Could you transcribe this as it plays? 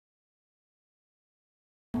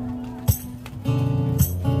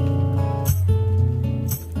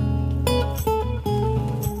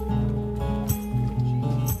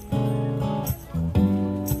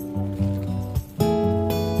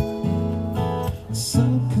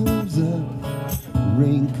Sun comes up,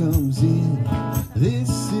 rain comes in. This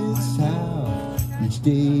is how each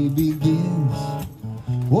day begins.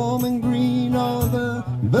 Warm and green, all the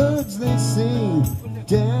birds they sing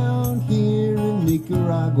down here in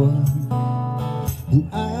Nicaragua. And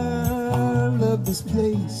I love this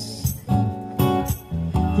place,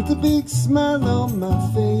 with a big smile on my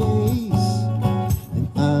face. And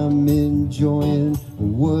I'm enjoying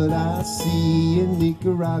what I see in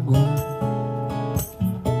Nicaragua.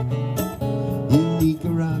 In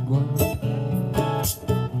Nicaragua,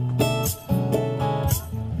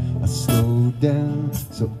 I slow down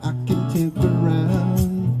so I can tip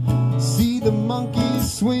around, see the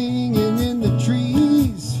monkeys swinging in the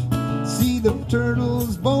trees, see the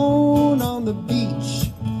turtles born on the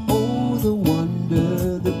beach. Oh, the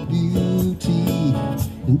wonder, the beauty.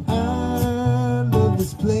 And I love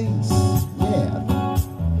this place, yeah.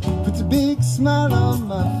 Puts a big smile on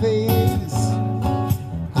my face.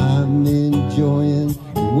 I'm enjoying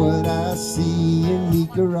what I see in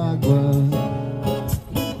Nicaragua.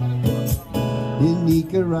 In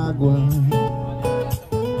Nicaragua,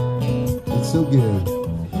 it's so good.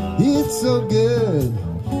 It's so good.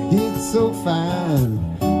 It's so fine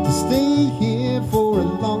to stay here for a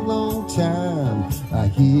long, long time. I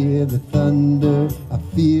hear the thunder, I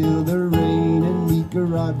feel the rain in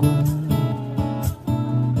Nicaragua.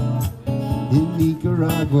 In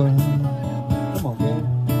Nicaragua. Come on, man.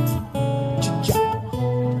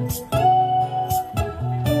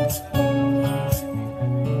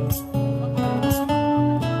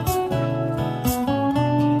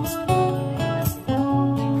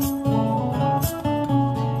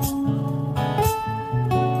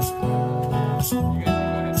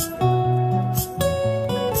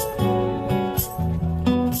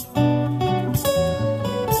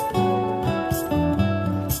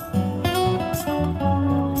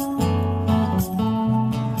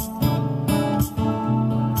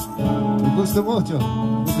 Me gusta mucho.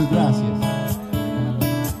 Muchas gracias.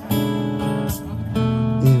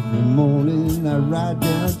 Every morning I ride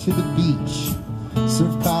down to the beach,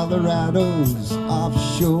 surf Colorado's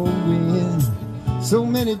offshore wind. So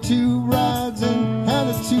many two rides and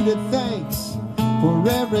attitude of thanks for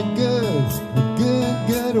every good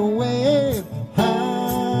wave.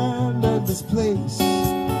 I love this place.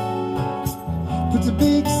 Puts a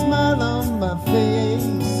big smile on my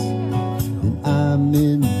face. And I'm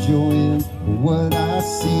enjoying what I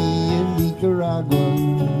see in Nicaragua.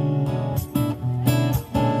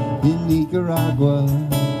 In Nicaragua.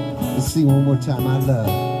 Let's sing one more time. I love.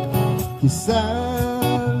 Yes, I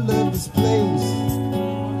love this place.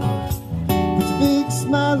 Puts a big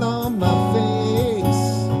smile on my face.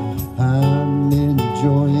 I'm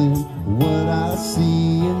enjoying what I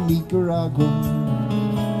see in Nicaragua.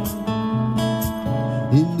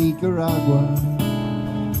 In Nicaragua.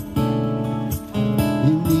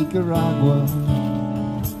 In Nicaragua.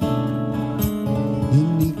 In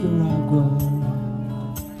Nicaragua.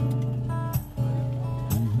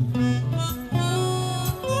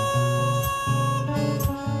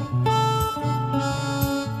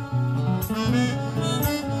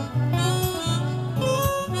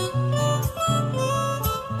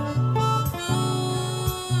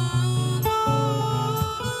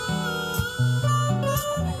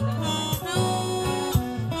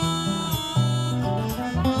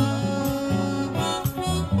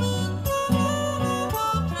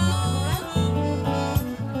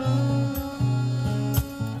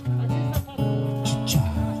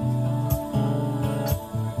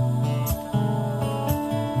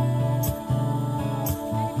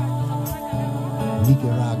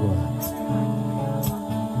 Nicaragua.